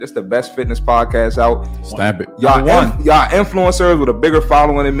This the best fitness podcast out. Stamp it. Y'all influencers with a bigger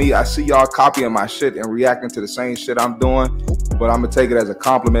following than me. I see y'all copying my shit and reacting to the same shit I'm doing, but I'm gonna take it as a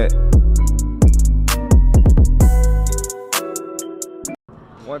compliment.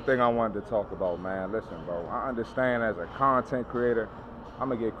 One thing I wanted to talk about, man. Listen, bro. I understand as a content creator, I'm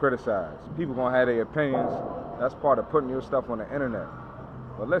gonna get criticized. People gonna have their opinions. That's part of putting your stuff on the internet.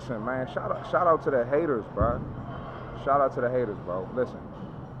 But listen, man. Shout out to the haters, bro. Shout out to the haters, bro. Listen.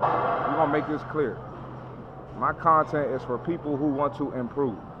 We're gonna make this clear. My content is for people who want to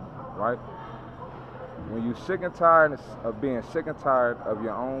improve, right? When you're sick and tired of being sick and tired of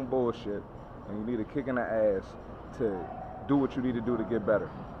your own bullshit and you need a kick in the ass to do what you need to do to get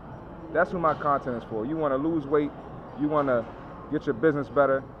better. That's who my content is for. You wanna lose weight, you wanna get your business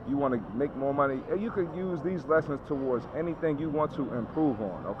better, you wanna make more money, and you can use these lessons towards anything you want to improve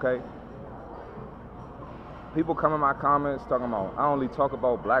on, okay? People come in my comments talking about, I only talk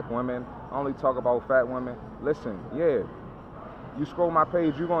about black women, I only talk about fat women. Listen, yeah, you scroll my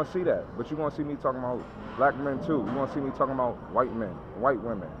page, you're gonna see that, but you're gonna see me talking about black men too. You're gonna see me talking about white men, white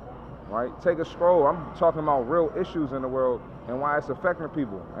women, right? Take a scroll, I'm talking about real issues in the world and why it's affecting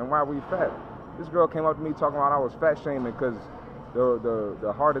people and why we fat. This girl came up to me talking about I was fat shaming because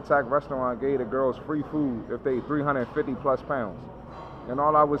the Heart Attack restaurant gave the girls free food if they 350 plus pounds. And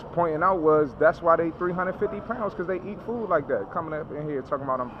all I was pointing out was that's why they 350 pounds, because they eat food like that. Coming up in here talking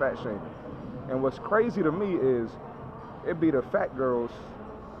about I'm fat shaming. And what's crazy to me is it be the fat girls,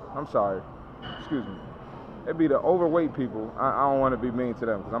 it be the overweight people. I don't want to be mean to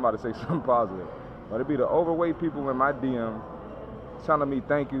them because I'm about to say something positive. But it be the overweight people in my DM telling me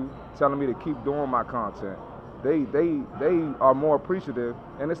thank you, telling me to keep doing my content. They are more appreciative.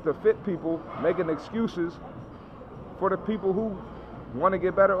 And it's the fit people making excuses for the people who want to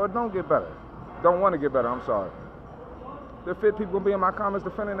get better or don't get better. Don't want to get better, I'm sorry. The fit people will be in my comments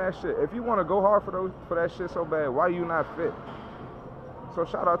defending that shit. If you want to go hard for that shit so bad, why are you not fit? So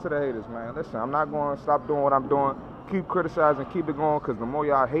shout out to the haters, man. Listen, I'm not going to stop doing what I'm doing. Keep criticizing, keep it going, because the more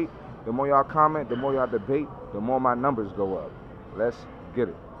y'all hate, the more y'all comment, the more y'all debate, the more my numbers go up. Let's get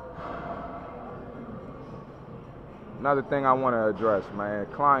it. Another thing I want to address, man,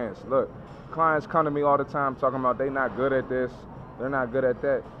 clients. Look, clients come to me all the time talking about they not good at this, they're not good at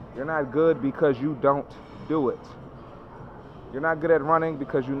that. You're not good because you don't do it. You're not good at running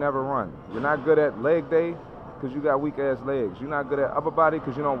because you never run. You're not good at leg day because you got weak ass legs. You're not good at upper body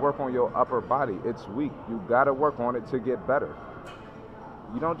because you don't work on your upper body. It's weak. You gotta work on it to get better.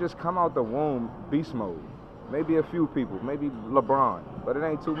 You don't just come out the womb beast mode. Maybe a few people, maybe LeBron, but it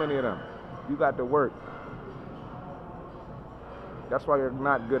ain't too many of them. You got to work. That's why you're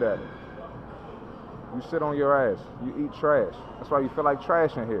not good at it. You sit on your ass. You eat trash. That's why you feel like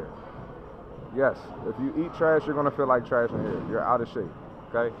trash in here. Yes, if you eat trash, you're gonna feel like trash in here. You're out of shape,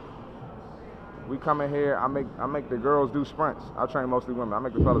 okay? We come in here, I make the girls do sprints. I train mostly women. I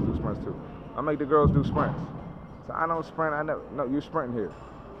make the fellas do sprints too. I make the girls do sprints. So I don't sprint, no, you're sprinting here.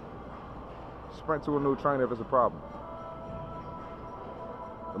 Sprint to a new trainer if it's a problem.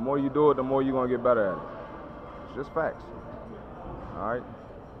 The more you do it, the more you're gonna get better at it. It's just facts, all right?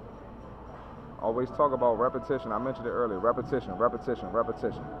 Always talk about repetition. I mentioned it earlier. Repetition, repetition,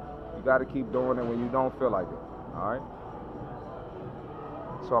 repetition. You got to keep doing it when you don't feel like it. All right?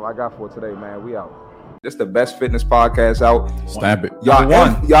 That's all I got for today, man. We out. This the best fitness podcast out. Stamp it. Y'all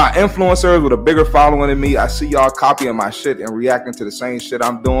influencers with a bigger following than me. I see y'all copying my shit and reacting to the same shit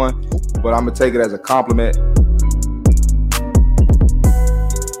I'm doing, but I'm going to take it as a compliment.